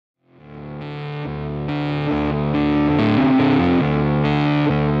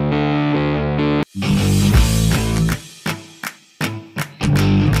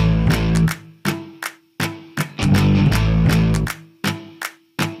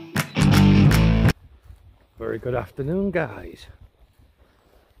Very good afternoon, guys.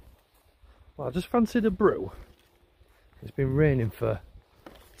 Well, I just fancied a brew. It's been raining for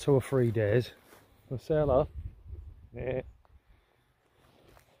 2 or 3 days. I'll say hello. Yeah,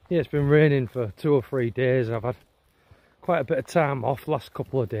 it's been raining for 2 or 3 days. I've had quite a bit of time off last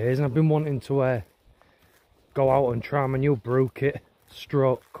couple of days, and I've been wanting to go out and try my new brew kit,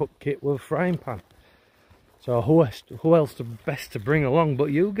 stroke cook kit with a frying pan. So who else best to bring along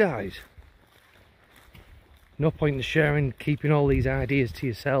but you guys? No point in sharing, keeping all these ideas to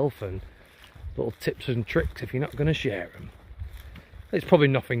yourself and little tips and tricks if you're not going to share them. It's probably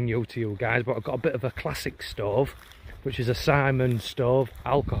nothing new to you guys, but I've got a bit of a classic stove, which is a Simon stove,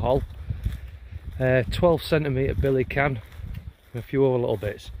 alcohol, 12cm billy can, and a few other little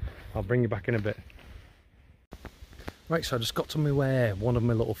bits. I'll bring you back in a bit. Right, so I just got to one of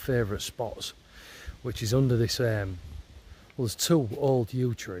my little favourite spots, which is under this, well, there's 2 old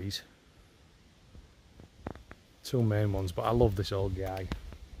yew trees. 2 main ones, but I love this old guy.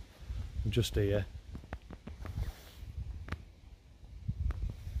 I'm just here. I'm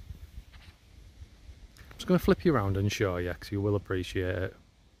just going to flip you around and show you, because you will appreciate it.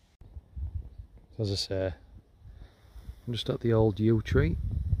 As I say, I'm just at the old yew tree.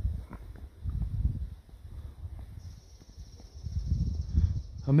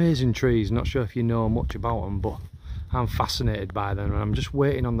 Amazing trees, not sure if you know much about them, but I'm fascinated by them, and I'm just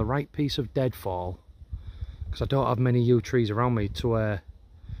waiting on the right piece of deadfall, because I don't have many yew trees around me to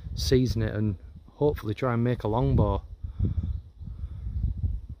season it and hopefully try and make a longbow.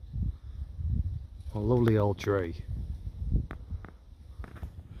 A lovely old tree.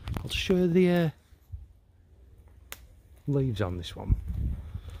 I'll show you the leaves on this one.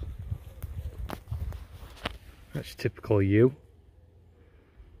 That's typical yew.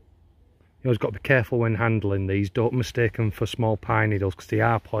 You always got to be careful when handling these. Don't mistake them for small pine needles, because they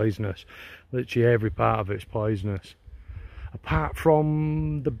are poisonous. Literally every part of it's poisonous. Apart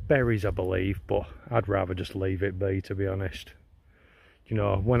from the berries, I believe, but I'd rather just leave it be, to be honest. You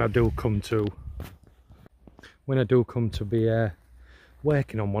know, when I do come to be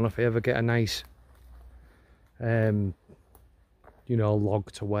working on one, if I ever get a nice you know,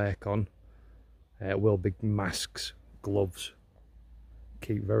 log to work on, it will be masks, gloves,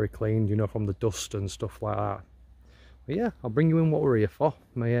 keep very clean, you know, from the dust and stuff like that. But yeah, I'll bring you in what we're here for,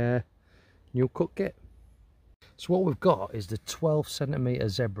 my new cook kit. So what we've got is the 12cm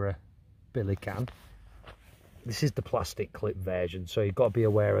zebra billy can. This is the plastic clip version, so you've got to be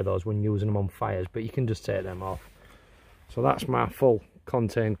aware of those when using them on fires, but you can just take them off. So that's my full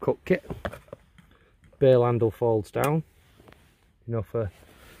contained cook kit. Bail handle folds down, you know, for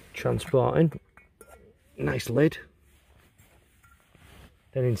transporting. Nice lid.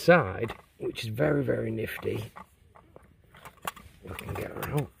 Then inside, which is very, very nifty, I can get her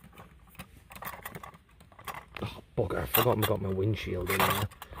out. Oh bugger, I forgot I've got my windshield in there.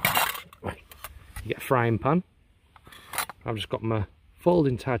 Right, you get a frying pan. I've just got my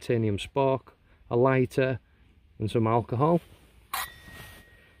folding titanium spork, a lighter and some alcohol.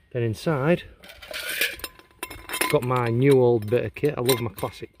 Then inside, got my new old bit of kit. I love my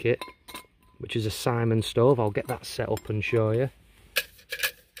classic kit, which is a Simon stove. I'll get that set up and show you.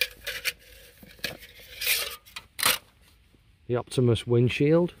 The Optimus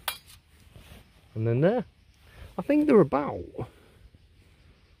windshield, and then there. I think they're about,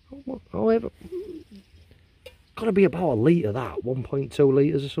 however, got to be about a litre, that 1.2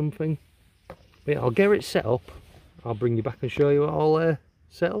 litres or something. But yeah, I'll get it set up. I'll bring you back and show you it all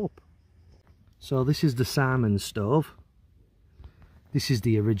set up. So this is the Simon stove. This is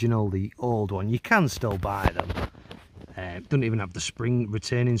the original, the old one. You can still buy them. Don't even have the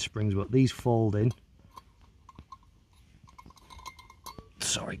retaining springs, but these fold in.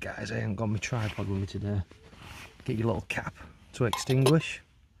 Sorry guys, I haven't got my tripod with me today. Get your little cap to extinguish.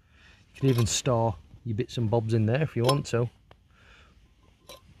 You can even store your bits and bobs in there if you want to.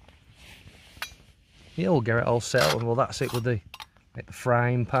 Yeah, we'll get it all set up. Well, that's it with the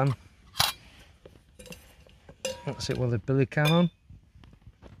frying pan. That's it with the billy can on.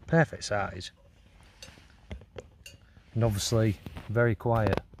 Perfect size. And obviously very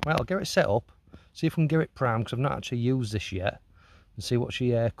quiet. Right, I'll get it set up, see if we can get it primed, because I've not actually used this yet, and see what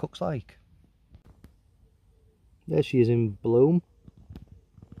she cooks like. There she is in bloom.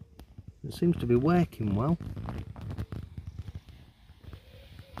 It seems to be working well.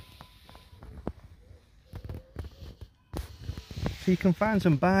 So you can find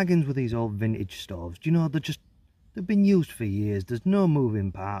some bargains with these old vintage stoves. Do you know, they've been used for years. There's no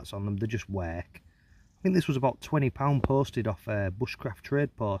moving parts on them, they just work. I think this was about £20 posted off Bushcraft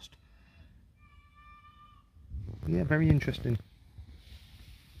Trade Post. Yeah, very interesting.